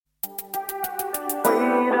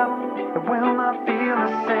It will not feel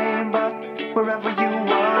the same, but wherever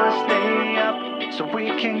you are, stay up so we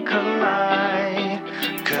can collide.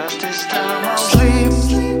 Cause this time I'll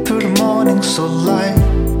sleep through the morning so light,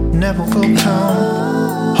 never will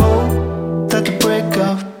come. Hope that the break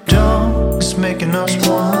of dawn is making us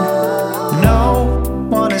one. No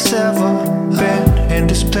one has ever been in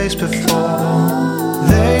this place before.